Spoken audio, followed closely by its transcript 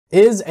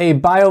Is a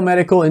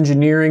biomedical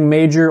engineering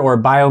major or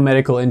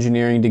biomedical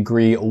engineering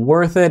degree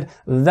worth it?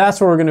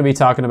 That's what we're going to be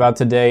talking about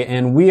today,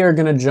 and we are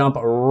going to jump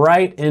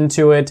right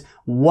into it.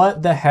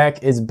 What the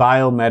heck is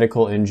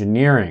biomedical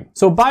engineering?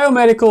 So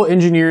biomedical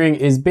engineering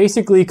is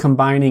basically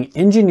combining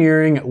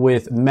engineering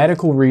with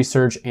medical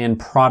research and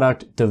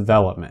product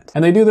development.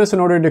 And they do this in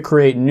order to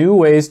create new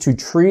ways to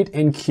treat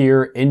and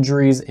cure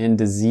injuries and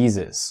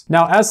diseases.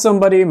 Now, as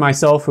somebody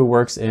myself who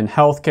works in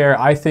healthcare,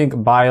 I think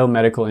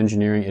biomedical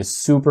engineering is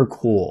super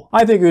cool.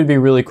 I think it would be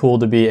really cool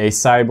to be a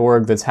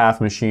cyborg that's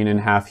half machine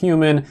and half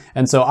human.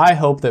 And so I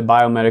hope that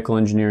biomedical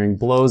engineering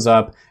blows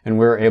up and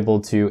we're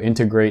able to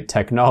integrate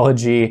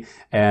technology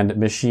and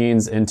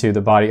machines into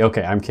the body.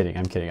 Okay, I'm kidding.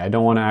 I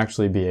don't want to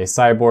actually be a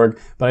cyborg,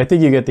 but I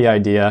think you get the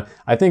idea.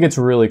 I think it's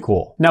really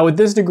cool. Now with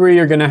this degree,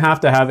 you're going to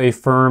have a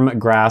firm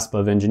grasp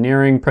of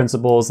engineering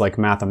principles like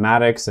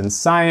mathematics and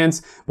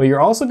science, but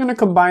you're also going to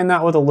combine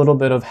that with a little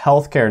bit of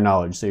healthcare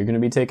knowledge. So you're going to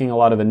be taking a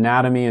lot of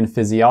anatomy and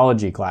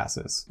physiology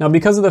classes. Now,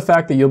 because of the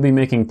fact that you'll be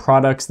making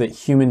products that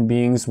human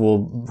beings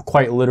will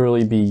quite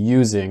literally be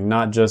using,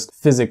 not just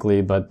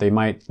physically, but they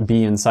might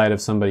be inside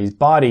of somebody's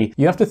body,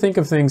 you have to think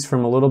of things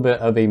from a little bit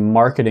of a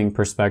marketing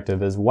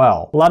perspective as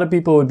well. A lot of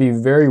people would be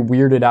very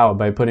weirded out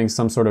by putting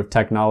some sort of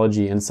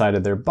technology inside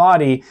of their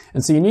body,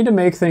 and so you need to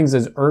make things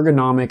as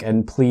ergonomic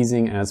and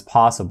pleasing as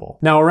possible.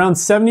 Now, around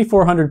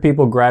 7,400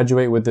 people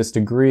graduate with this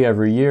degree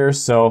every year,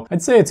 so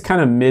I'd say it's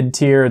kind of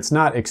mid-tier. It's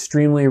not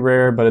extremely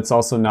rare, but it's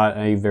also not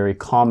a very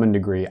common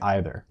degree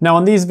either. Now,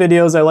 in these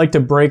videos, I like to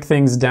break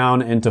things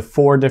down into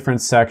 4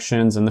 different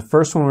sections, and the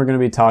first one we're going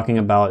to be talking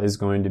about is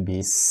going to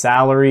be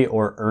salary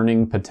or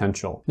earning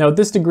potential. Now, with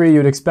this degree,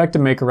 you'd expect to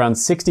make around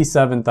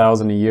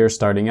 $67,000 a year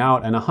starting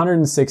out and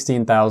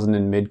 $116,000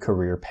 in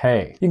mid-career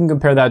pay. You can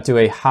compare that to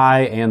a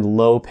high and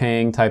low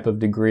paying type of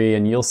degree,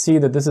 and you'll see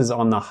that this is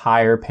on the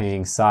higher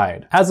paying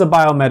side. As a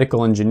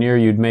biomedical engineer,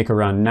 you'd make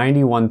around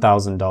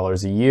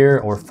 $91,000 a year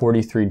or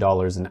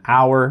 $43 an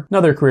hour.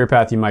 Another career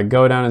path you might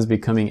go down is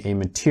becoming a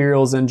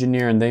materials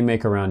engineer, and they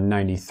make around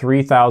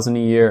 $93,000 a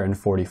year and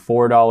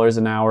 $44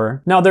 an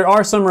hour. Now, there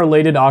are some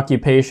related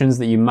occupations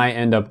that you might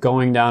end up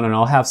going down, and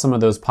I'll have some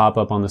of those pop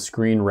up on the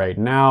screen right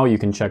now. You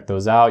can check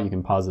those out. You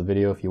can pause the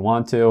video if you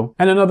want to.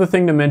 And another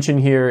thing to mention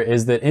here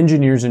is that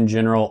engineers in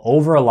general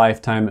over a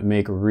lifetime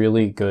make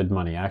really good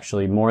money,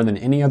 actually more than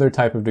any other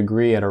type of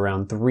degree at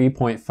around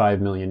 $3.5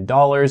 million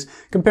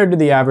compared to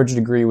the average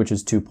degree, which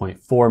is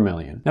 $2.4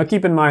 million. Now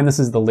keep in mind, this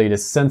is the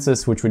latest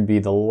census, which would be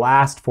the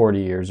last 40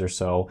 years or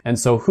so. And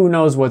so who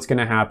knows what's going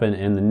to happen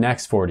in the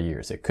next 40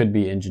 years. It could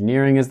be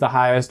engineering is the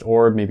highest,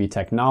 or maybe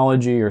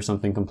technology or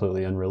something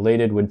completely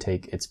unrelated would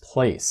take its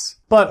place.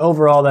 But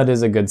overall, that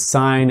is a good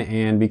sign,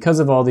 and because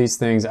of all these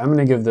things, I'm going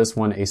to give this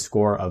one a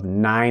score of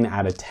 9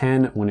 out of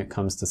 10 when it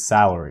comes to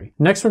salary.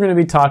 Next, we're going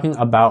to be talking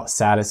about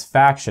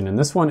satisfaction, and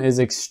this one is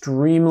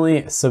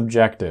extremely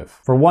subjective.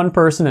 For one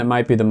person, it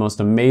might be the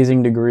most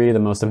amazing degree, the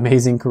most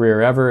amazing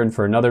career ever, and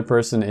for another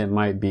person, it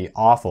might be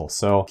awful.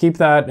 So keep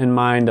that in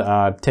mind.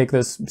 Take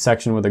this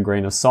section with a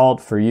grain of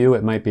salt. For you,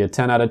 it might be a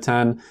 10 out of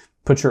 10.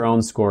 Put your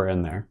own score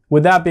in there.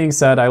 With that being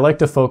said, I like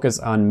to focus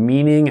on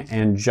meaning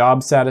and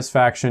job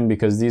satisfaction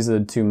because these are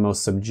the 2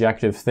 most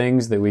subjective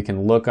things that we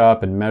can look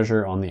up and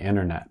measure on the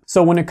internet.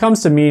 So when it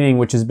comes to meaning,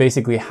 which is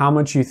basically how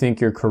much you think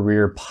your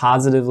career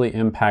positively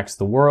impacts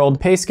the world,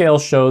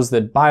 payscale shows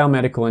that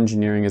biomedical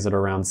engineering is at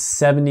around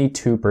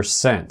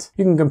 72%.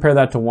 You can compare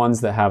that to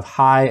ones that have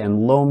high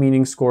and low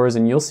meaning scores,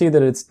 and you'll see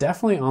that it's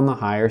definitely on the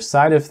higher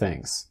side of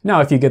things. Now,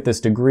 if you get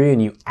this degree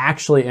and you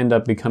actually end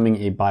up becoming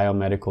a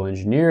biomedical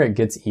engineer, it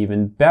gets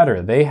even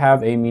better. They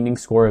have a meaning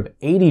score of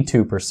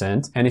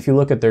 82%, and if you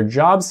look at their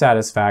job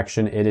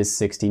satisfaction, it is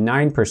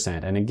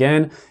 69%. And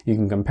again, you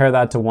can compare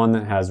that to one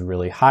that has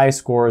really high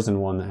scores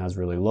and one that has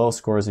really low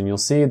scores, and you'll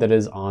see that it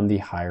is on the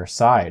higher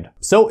side.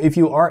 So if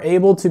you are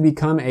able to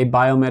become a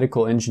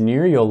biomedical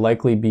engineer, you'll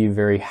likely be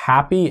very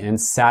happy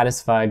and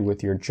satisfied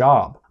with your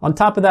job. On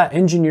top of that,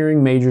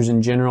 engineering majors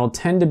in general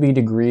tend to be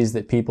degrees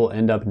that people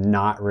end up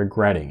not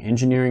regretting.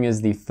 Engineering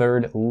is the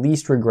 3rd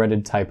least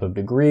regretted type of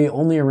degree.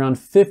 Only around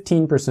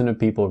 15% of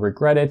people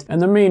regret it,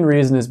 and the main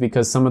reason is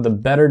because some of the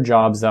better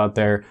jobs out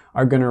there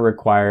are going to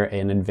require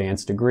an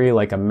advanced degree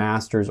like a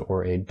master's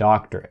or a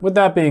doctorate. With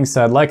that being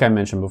said, like I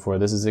mentioned before,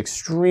 this is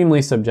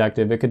extremely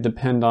subjective. It could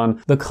depend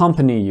on the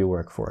company you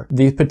work for,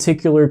 the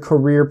particular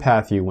career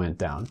path you went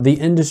down, the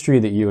industry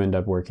that you end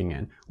up working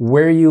in,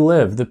 where you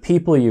live, the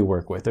people you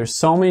work with. There's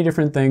so many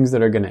different things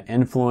that are going to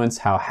influence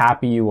how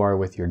happy you are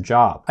with your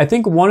job. I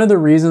think one of the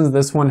reasons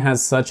this one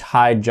has such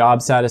high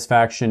job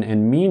satisfaction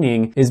and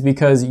meaning is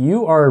because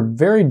you are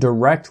very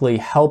directly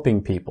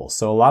helping people.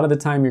 So a lot of the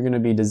time you're going to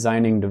be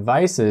designing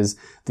devices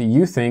that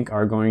you think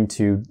are going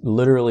to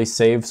literally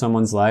save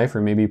someone's life or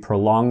maybe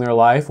prolong their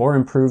life or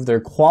improve their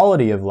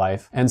quality of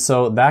life. And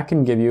so that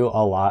can give you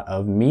a lot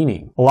of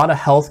meaning. A lot of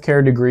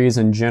healthcare degrees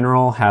in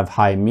general have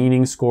high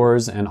meaning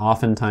scores, and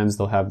oftentimes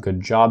they'll have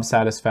good job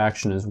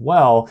satisfaction as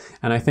well.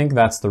 And I think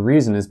that's the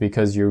reason, is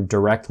because you're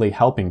directly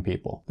helping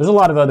people. There's a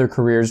lot of other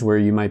careers where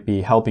you might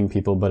be helping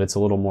people, but it's a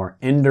little more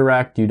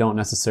indirect. You don't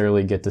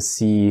necessarily get to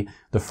see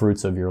the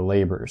fruits of your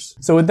labors.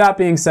 So with that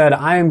being said,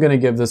 I am going to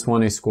give this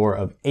one a score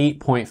of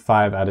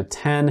 8.5 out of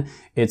 10.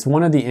 It's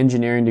one of the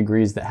engineering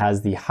degrees that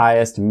has the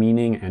highest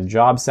meaning and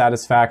job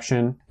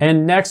satisfaction.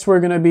 And next we're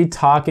going to be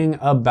talking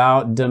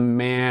about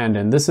demand,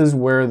 and this is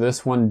where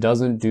this one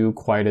doesn't do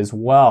quite as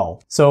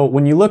well. So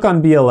when you look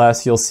on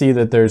BLS, you'll see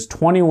that there's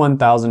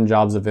 21,000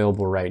 jobs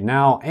available right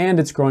now, and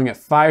it's growing at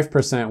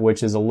 5%,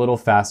 which is a little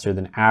faster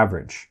than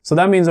average. So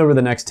that means over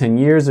the next 10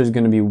 years, there's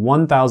going to be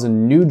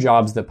 1,000 new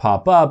jobs that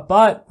pop up,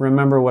 but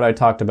remember what I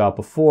talked about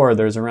before,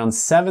 there's around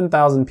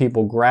 7,000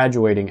 people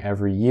graduating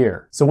every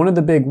year. So one of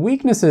the big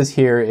weaknesses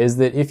here is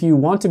that if you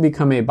want to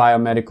become a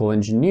biomedical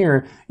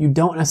engineer, you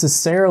don't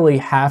necessarily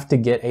have to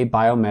get a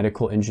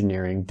biomedical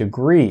engineering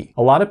degree.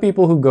 A lot of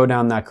people who go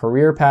down that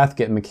career path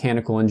get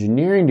mechanical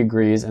engineering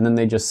degrees, and then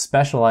they just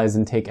specialize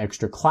and take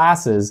extra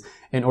classes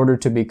in order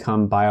to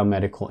become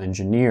biomedical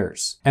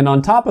engineers. And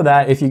on top of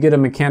that, if you get a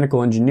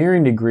mechanical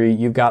engineering degree,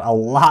 you've got a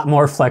lot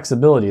more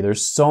flexibility.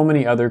 There's so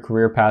many other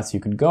career paths you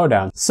could go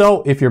down.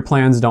 So if your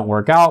plans don't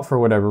work out for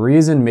whatever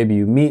reason, maybe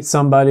you meet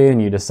somebody and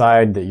you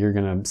decide that you're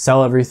gonna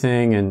sell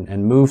everything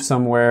and move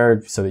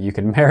somewhere so that you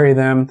can marry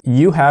them,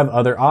 you have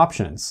other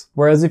options.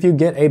 Whereas if you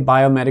get a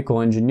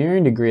biomedical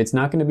engineering degree, it's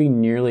not gonna be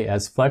nearly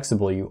as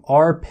flexible. You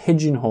are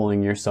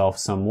pigeonholing yourself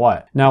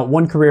somewhat. Now,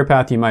 one career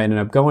path you might end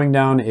up going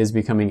down is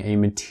becoming a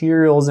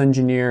materials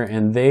engineer,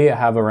 and they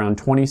have around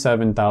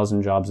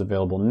 27,000 jobs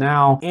available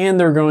now, and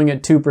they're growing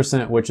at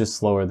 2%, which is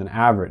slower than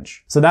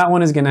average. So that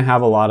one is going to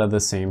have a lot of the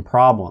same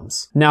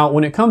problems. Now,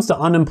 when it comes to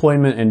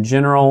unemployment in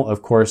general,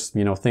 of course,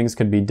 you know, things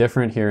could be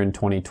different here in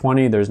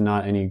 2020. There's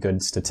not any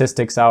good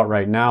statistics out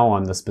right now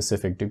on the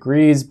specific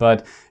degrees,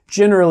 but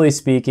generally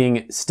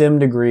speaking, STEM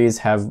degrees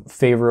have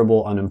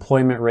favorable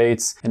unemployment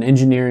rates, and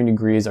engineering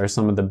degrees are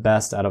some of the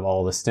best out of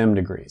all the STEM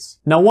degrees.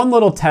 Now, one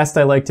little test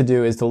I like to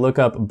do is to look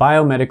up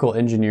biomedical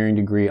engineering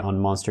degree on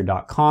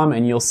monster.com,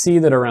 and you'll see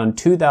that around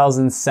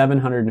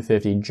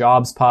 2,750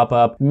 jobs pop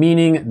up,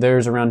 meaning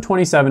there's around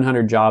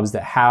 2,700 jobs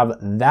that have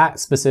that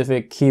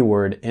specific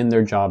keyword in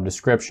their job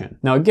description.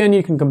 Now, again,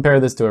 you can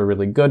compare this to a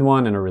really good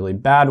one and a really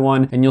bad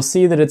one, and you'll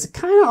see that it's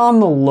kind of on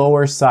the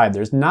lower side.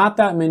 There's not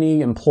that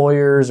many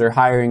employers or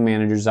hiring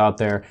managers out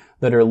there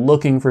that are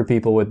looking for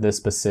people with this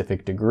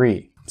specific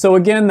degree. So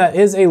again, that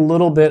is a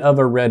little bit of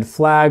a red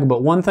flag,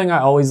 but one thing I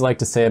always like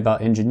to say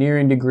about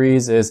engineering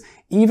degrees is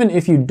even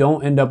if you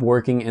don't end up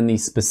working in the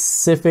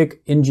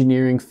specific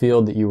engineering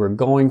field that you were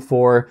going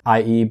for,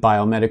 i.e.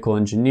 biomedical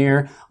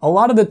engineer, a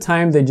lot of the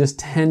time they just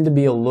tend to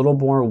be a little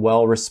more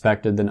well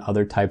respected than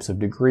other types of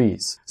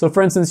degrees. So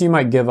for instance, you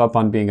might give up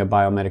on being a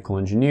biomedical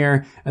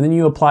engineer and then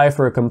you apply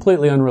for a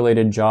completely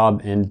unrelated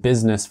job in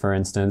business, for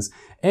instance,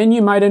 and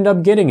you might end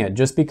up getting it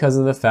just because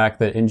of the fact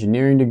that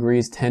engineering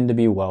degrees tend to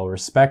be well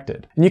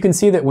respected. And you can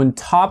see that when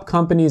top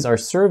companies are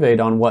surveyed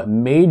on what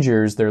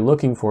majors they're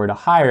looking for to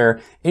hire,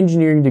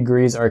 engineering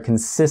degrees are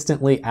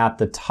consistently at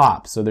the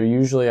top. So they're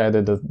usually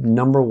either the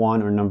number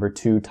 1 or number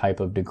 2 type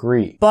of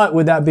degree. But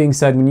with that being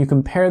said, when you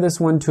compare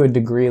this one to a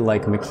degree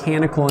like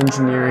mechanical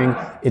engineering,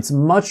 it's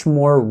much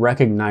more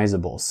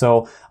recognizable.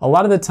 So a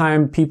lot of the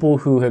time, people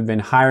who have been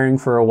hiring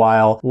for a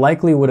while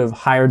likely would have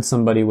hired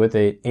somebody with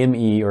a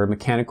ME or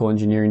mechanical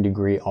engineering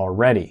degree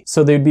already.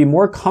 So they'd be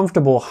more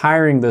comfortable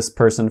hiring this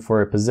person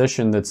for a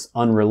position that's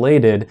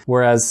unrelated,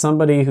 whereas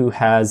somebody who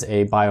has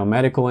a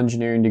biomedical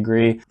engineering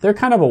degree, they're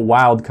kind of a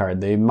wild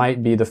card. They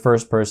might be the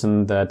first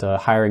person that a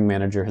hiring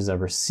manager has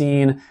ever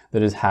seen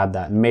that has had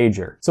that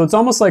major. So it's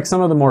almost like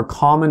some of the more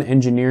common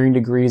engineering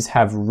degrees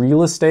have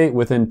real estate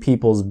within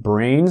people's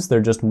brains. They're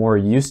just more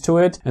used to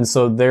it. And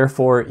so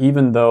therefore,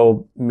 even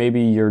though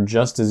maybe you're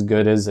just as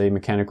good as a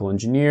mechanical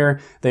engineer,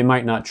 they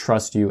might not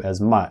trust you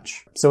as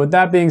much. So with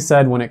that being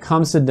said, when it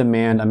comes to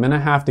demand, I'm gonna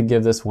have to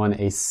give this one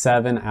a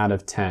 7 out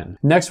of 10.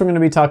 Next, we're gonna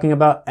be talking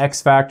about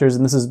X factors,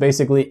 and this is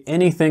basically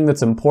anything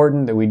that's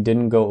important that we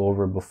didn't go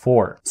over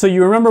before. So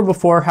you remember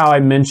before how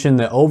I mentioned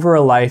that over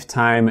a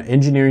lifetime,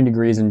 engineering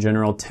degrees in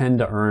general tend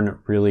to earn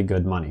really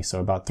good money. So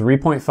about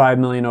 3.5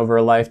 million over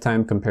a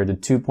lifetime compared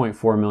to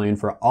 2.4 million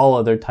for all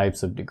other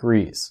types of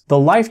degrees. The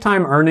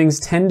lifetime earnings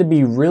tend to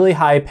be really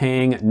high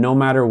paying no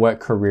matter what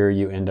career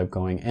you end up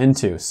going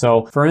into.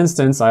 So for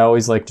instance, I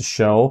always like to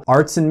show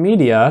arts and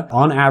media.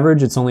 On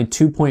average, it's only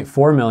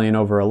 2.4 million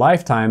over a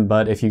lifetime,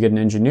 but if you get an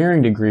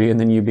engineering degree and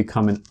then you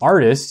become an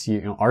artist,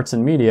 arts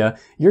and media,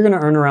 you're gonna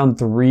earn around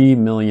 $3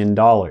 million.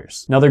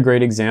 Another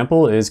great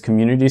example is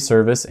community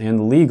service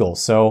and legal.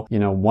 So,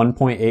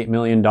 $1.8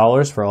 million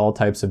for all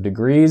types of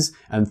degrees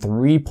and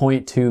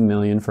 3.2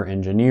 million for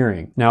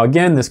engineering. Now,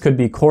 again, this could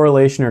be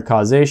correlation or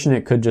causation.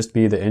 It could just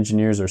be that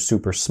engineers are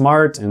super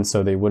smart and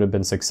so they would have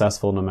been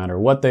successful no matter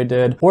what they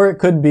did. Or it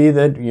could be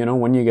that,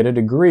 when you get a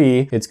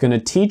degree, it's going to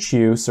teach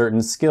you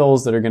certain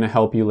skills that are going to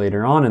help you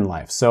later on in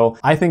life. So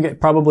I think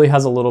it probably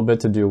has a little bit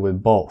to do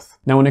with both.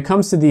 Now, when it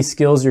comes to these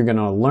skills you're going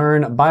to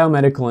learn,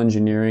 biomedical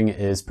engineering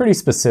is pretty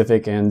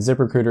specific, and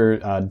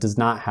ZipRecruiter does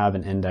not have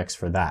an index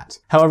for that.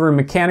 However,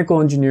 mechanical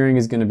engineering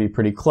is going to be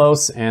pretty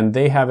close, and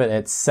they have it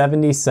at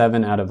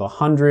 77 out of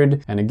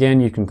 100. And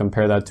again, you can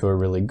compare that to a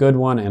really good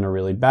one and a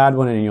really bad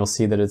one, and you'll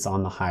see that it's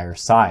on the higher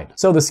side.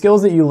 So the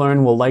skills that you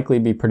learn will likely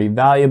be pretty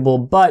valuable,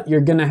 but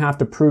you're going to have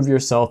to prove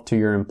yourself to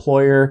your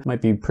employer. It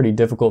might be pretty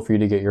difficult for you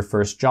to get your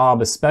first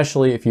job,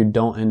 especially if you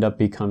don't end up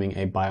becoming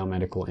a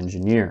biomedical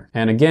engineer.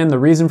 And again, the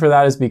reason for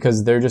that is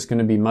because they're just going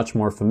to be much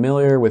more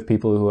familiar with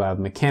people who have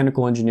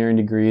mechanical engineering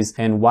degrees,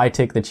 and why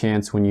take the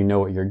chance when you know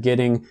what you're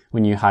getting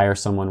when you hire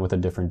someone with a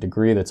different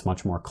degree that's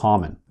much more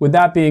common. With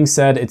that being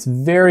said, it's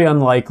very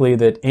unlikely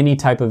that any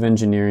type of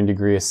engineering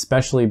degree,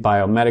 especially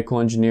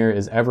biomedical engineer,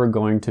 is ever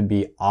going to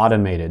be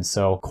automated.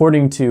 So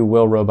according to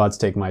Will Robots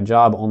Take My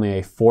Job, only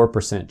a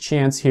 4%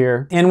 chance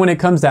here. And when it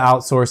comes to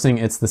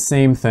outsourcing, it's the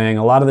same thing.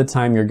 A lot of the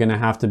time you're going to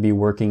have to be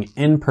working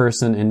in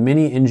person, and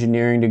many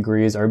engineering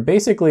degrees are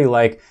basically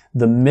like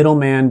the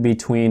middleman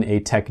between a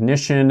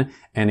technician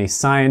and a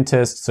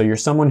scientist. So you're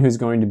someone who's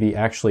going to be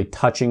actually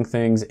touching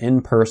things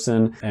in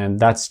person, and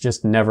that's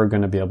just never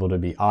going to be able to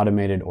be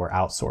automated or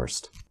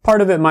outsourced.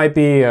 Part of it might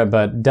be,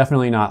 but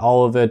definitely not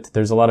all of it.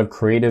 There's a lot of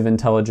creative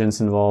intelligence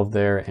involved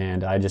there,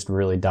 and I just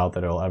really doubt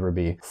that it'll ever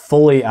be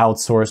fully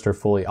outsourced or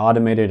fully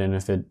automated. And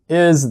if it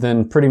is,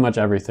 then pretty much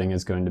everything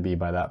is going to be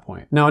by that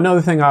point. Now,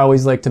 another thing I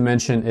always like to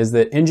mention is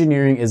that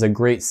engineering is a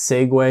great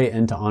segue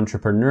into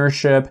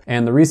entrepreneurship.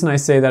 And the reason I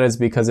say that is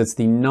because it's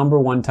the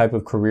 #1 type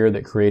of career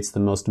that creates the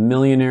most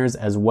millionaires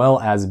as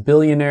well as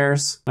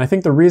billionaires. And I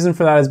think the reason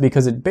for that is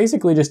because it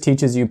basically just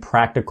teaches you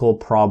practical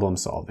problem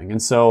solving.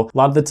 And so a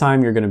lot of the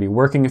time you're going to be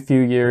working a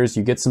few years,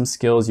 you get some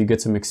skills, you get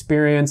some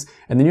experience,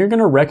 and then you're going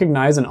to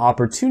recognize an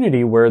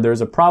opportunity where there's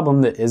a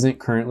problem that isn't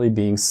currently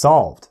being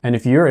solved. And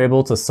if you're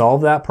able to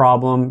solve that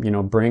problem,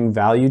 bring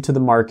value to the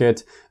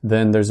market,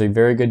 then there's a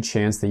very good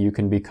chance that you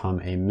can become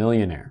a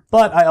millionaire.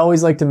 But I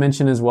always like to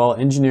mention as well,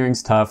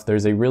 engineering's tough.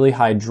 There's a really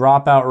high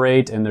dropout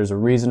rate, and there's a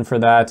reason for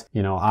that.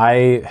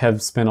 I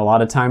have spent a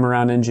lot of time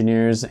around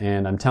engineers,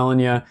 and I'm telling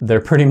you,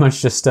 they're pretty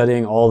much just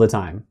studying all the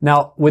time.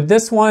 Now, with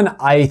this one,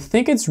 I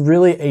think it's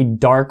really a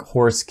dark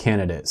horse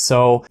candidate.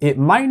 So it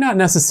might not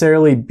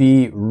necessarily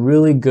be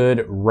really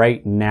good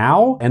right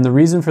now. And the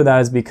reason for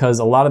that is because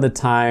a lot of the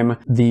time,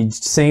 the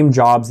same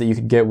jobs that you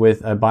could get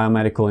with a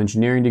biomedical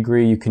engineering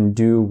degree, you can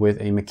do with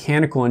a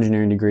mechanical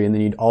engineering degree, and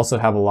then you'd also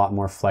have a lot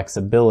more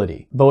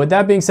flexibility. But with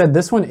that being said,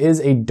 this one is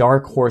a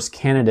dark horse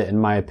candidate in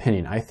my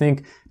opinion. I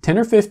think 10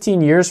 or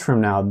 15 years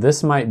from now,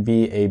 this might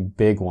be a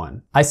big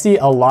one. I see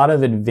a lot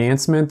of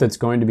advancement that's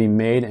going to be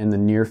made in the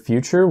near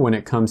future when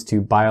it comes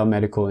to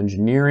biomedical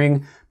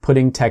engineering,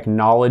 putting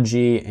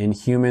technology in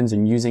humans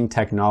and using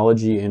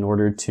technology in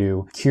order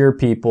to cure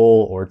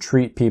people or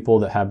treat people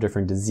that have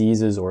different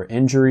diseases or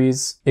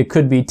injuries. It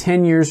could be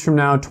 10 years from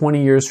now,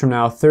 20 years from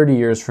now, 30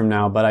 years from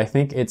now, but I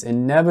think it's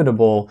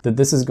inevitable that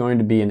this is going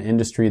to be an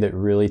industry that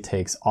really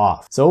takes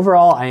off. So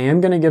overall, I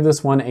am going to give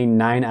this one a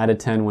 9 out of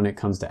 10 when it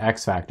comes to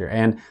X Factor.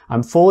 And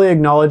I'm fully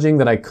acknowledging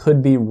that I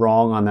could be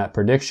wrong on that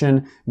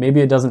prediction.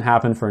 Maybe it doesn't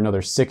happen for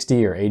another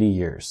 60 or 80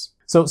 years.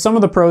 So some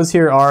of the pros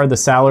here are the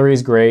salary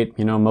is great.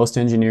 Most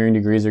engineering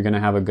degrees are going to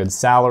have a good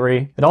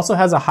salary. It also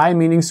has a high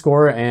meaning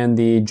score, and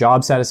the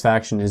job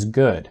satisfaction is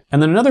good.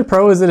 And then another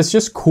pro is that it's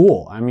just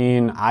cool. I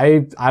mean,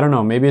 I don't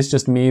know, maybe it's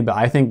just me, but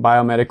I think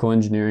biomedical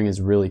engineering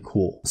is really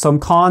cool. Some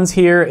cons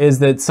here is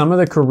that some of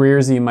the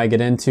careers that you might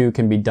get into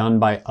can be done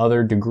by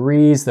other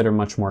degrees that are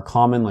much more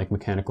common, like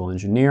mechanical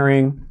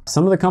engineering.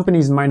 Some of the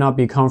companies might not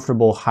be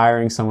comfortable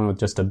hiring someone with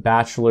just a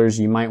bachelor's.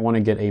 You might want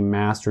to get a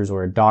master's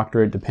or a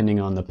doctorate depending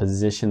on the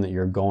position that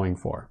you're going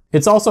for.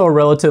 It's also a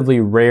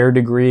relatively rare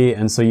degree,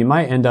 and so you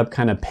might end up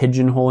kind of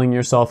pigeonholing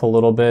yourself a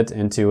little bit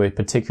into a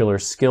particular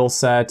skill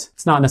set.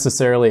 It's not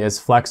necessarily as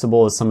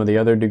flexible as some of the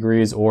other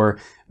degrees, or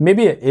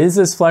maybe it is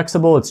as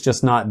flexible, it's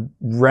just not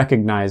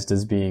recognized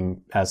as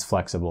being as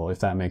flexible, if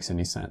that makes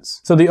any sense.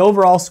 So the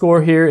overall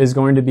score here is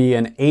going to be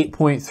an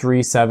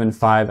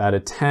 8.375 out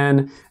of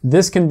 10.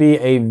 This can be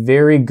a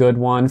very good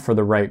one for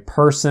the right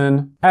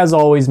person. As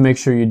always, make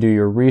sure you do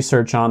your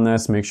research on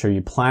this, make sure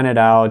you plan it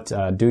out,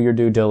 do your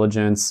due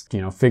diligence,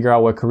 figure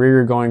out what career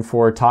you're going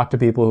for, talk to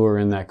people who are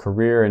in that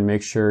career, and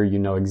make sure you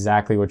know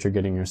exactly what you're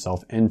getting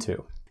yourself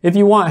into. If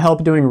you want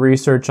help doing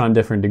research on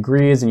different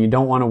degrees and you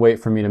don't want to wait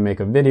for me to make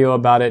a video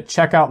about it,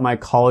 check out my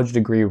college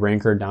degree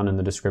ranker down in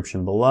the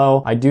description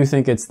below. I do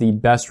think it's the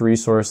best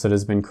resource that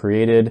has been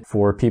created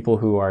for people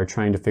who are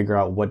trying to figure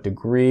out what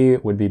degree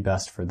would be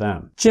best for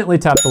them. Gently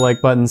tap the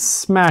like button,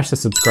 smash the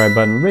subscribe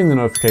button, ring the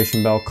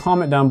notification bell,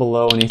 comment down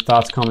below any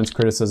thoughts, comments,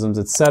 criticisms,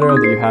 etc.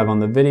 that you have on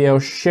the video.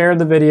 Share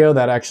the video,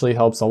 that actually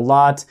helps a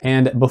lot.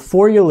 And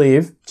before you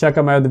leave, check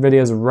out my other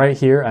videos right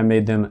here. I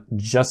made them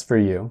just for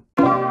you.